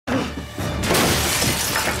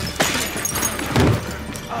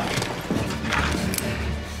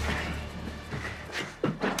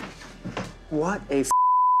What a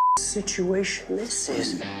situation this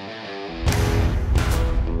is.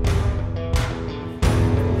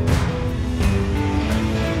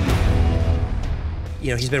 You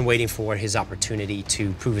know, he's been waiting for his opportunity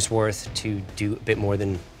to prove his worth, to do a bit more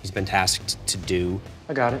than he's been tasked to do.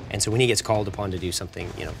 I got it. And so when he gets called upon to do something,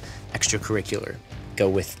 you know, extracurricular, go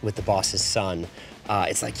with the boss's son,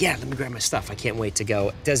 it's like, yeah, let me grab my stuff. I can't wait to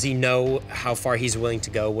go. Does he know how far he's willing to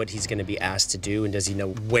go, what he's going to be asked to do, and does he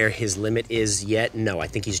know where his limit is yet? No, I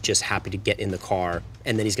think he's just happy to get in the car,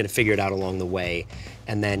 and then he's going to figure it out along the way.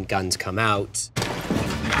 And then guns come out.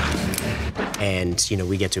 And, you know,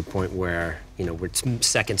 we get to a point where, you know, we're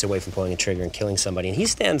seconds away from pulling a trigger and killing somebody, and he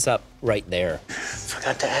stands up right there.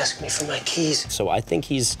 Forgot to ask me for my keys. So I think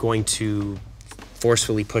he's going to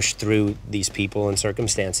forcefully push through these people and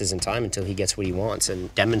circumstances and time until he gets what he wants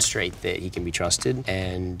and demonstrate that he can be trusted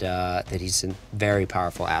and that he's a very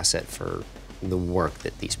powerful asset for the work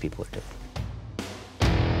that these people are doing.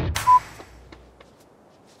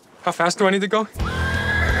 How fast do I need to go?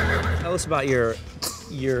 Tell us about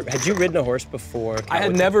had you ridden a horse before? I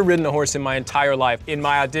had never ridden a horse in my entire life. In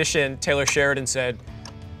my audition, Taylor Sheridan said,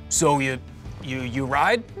 "So you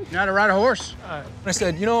ride?" You know how to ride a horse? I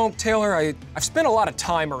said, you know, Taylor, I've spent a lot of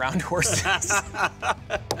time around horses.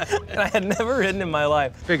 And I had never ridden in my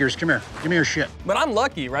life. Figures, come here. Give me your shit. But I'm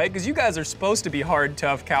lucky, right? Because you guys are supposed to be hard,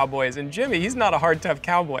 tough cowboys. And Jimmy, he's not a hard, tough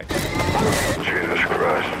cowboy. Jesus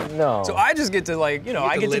Christ. No. So I just get to, like, you know,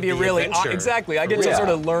 I get to be really, exactly. I get to sort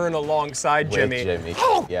of learn alongside Jimmy.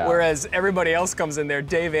 Yeah. Whereas everybody else comes in there,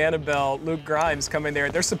 Dave Annabelle, Luke Grimes come in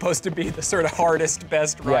there, they're supposed to be the sort of hardest,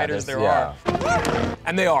 best riders there are.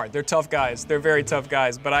 And they are. They're tough guys. They're very tough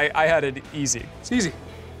guys. But I had it easy. It's easy.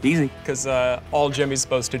 Easy. Because all Jimmy's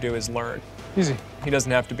supposed to do is learn. Easy. He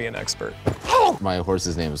doesn't have to be an expert. My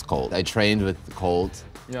horse's name is Colt. I trained with Colt.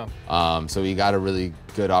 Yeah. So we got a really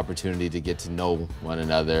good opportunity to get to know one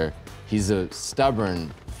another. He's a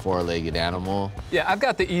stubborn four-legged animal. Yeah, I've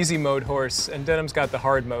got the easy mode horse, and Denim's got the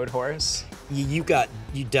hard mode horse. You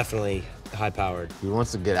definitely high-powered. He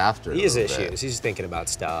wants to get after it. He has issues. He's thinking about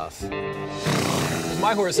stuff.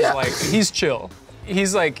 My horse is like, he's chill.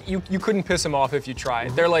 He's like, you couldn't piss him off if you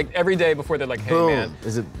tried. They're like, every day before, they're like, hey, man.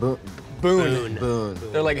 Is it Boone? Boone.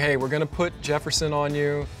 They're like, hey, we're gonna put Jefferson on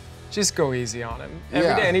you. Just go easy on him.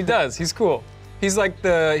 Every day, and he does. He's cool. He's like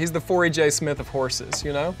he's the 4E J. Smith of horses,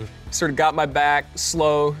 you know? Sort of got my back,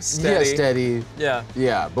 slow, steady. Yeah, steady. Yeah.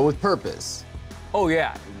 Yeah, but with purpose. Oh,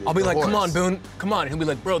 yeah. I'll be like, horse. come on, Boone, come on. He'll be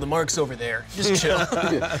like, bro, the mark's over there. Just chill.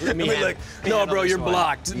 He'll be like, no, bro, you're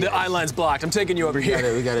blocked. The eye line's blocked. I'm taking you over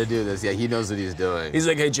here. We gotta do this. Yeah, he knows what he's doing. He's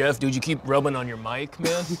like, hey, Jeff, dude, you keep rubbing on your mic,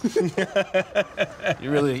 man.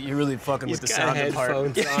 You're really fucking with the sound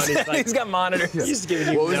part. He's got monitors. He's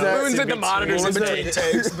giving you Boone's at the monitors in between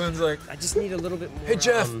takes. Boone's like, I just need a little bit more. hey,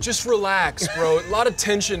 Jeff, just relax, bro. A lot of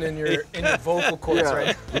tension in your vocal cords right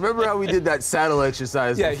now. Remember how we did that saddle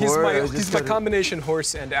exercise before? He's my combination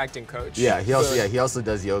horse and acting coach. Yeah, he also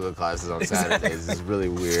does yoga classes on Saturdays. It's really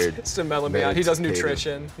weird. Just to mellow me out. He does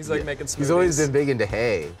nutrition. He's like making smoothies. He's always been big into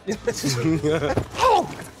hay. I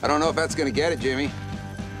don't know if that's gonna get it, Jimmy.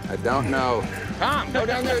 I don't know. Tom, go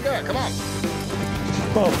down there and do it. Come on.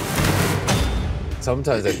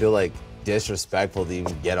 Sometimes I feel like disrespectful to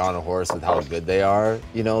even get on a horse with how good they are.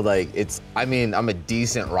 You know, like I mean, I'm a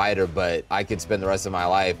decent rider, but I could spend the rest of my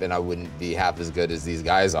life and I wouldn't be half as good as these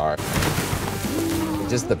guys are.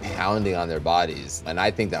 Just the pounding on their bodies. And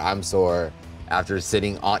I think that I'm sore after just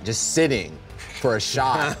sitting for a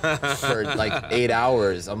shot for like 8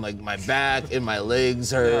 hours. I'm like, my back and my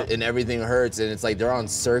legs hurt and everything hurts. And it's like they're on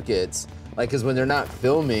circuits. Like, cause when they're not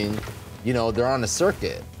filming, you know, they're on a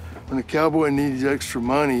circuit. When a cowboy needs extra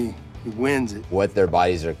money, he wins it. What their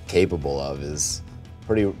bodies are capable of is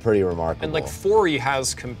pretty remarkable. And like 4E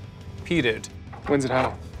has competed. When's it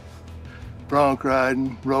how? Bronc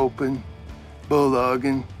riding, roping,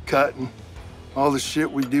 bulldogging, cutting, all the shit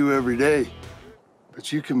we do every day.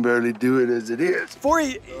 But you can barely do it as it is.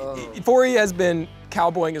 4E has been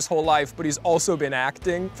cowboying his whole life, but he's also been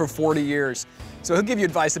acting for 40 years. So he'll give you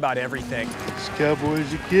advice about everything. This cowboy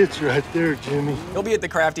as it gets right there, Jimmy. He'll be at the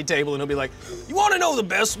crafty table and he'll be like, you want to know the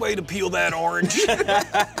best way to peel that orange?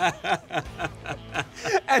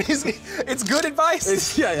 And it's good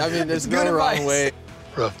advice. I mean, there's no wrong way.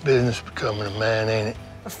 Rough business becoming a man, ain't it?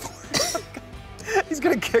 He's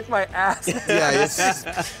gonna kick my ass.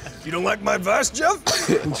 Yeah, You don't like my advice, Jeff?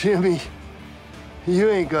 Jimmy, you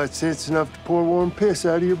ain't got sense enough to pour warm piss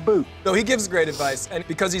out of your boot. No, he gives great advice, and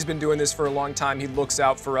because he's been doing this for a long time, he looks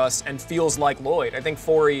out for us and feels like Lloyd. I think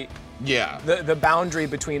 4E, the boundary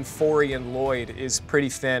between 4E and Lloyd is pretty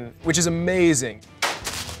thin, which is amazing.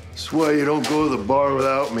 That's why you don't go to the bar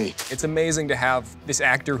without me. It's amazing to have this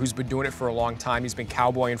actor who's been doing it for a long time. He's been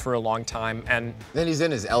cowboying for a long time, and then he's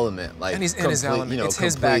in his element. Like, and he's in his element. You know, it's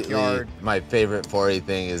his backyard. My favorite Forey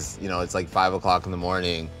thing is, you know, it's like 5 o'clock in the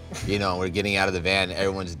morning. You know, we're getting out of the van,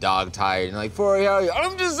 everyone's dog tired, and like, Forey, how are you?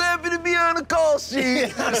 I'm just happy to be on a call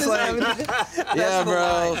sheet. Yeah,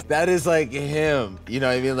 bro. That is like him. You know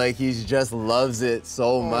what I mean? Like, he just loves it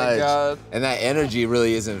so much. My God. And that energy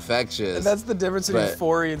really is infectious. And that's the difference between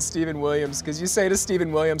Forey and Stephen Williams, because you say to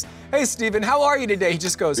Stephen Williams, hey, Stephen, how are you today? He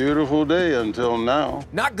just goes, beautiful day until now.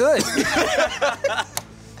 Not good.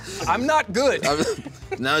 I'm not good. I'm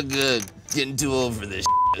not good. Getting too old for this.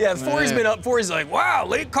 Yeah, Forey's been up. Forey's like, wow,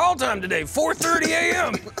 late call time today, 4:30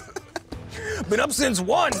 a.m. Been up since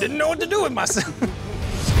 1, didn't know what to do with myself.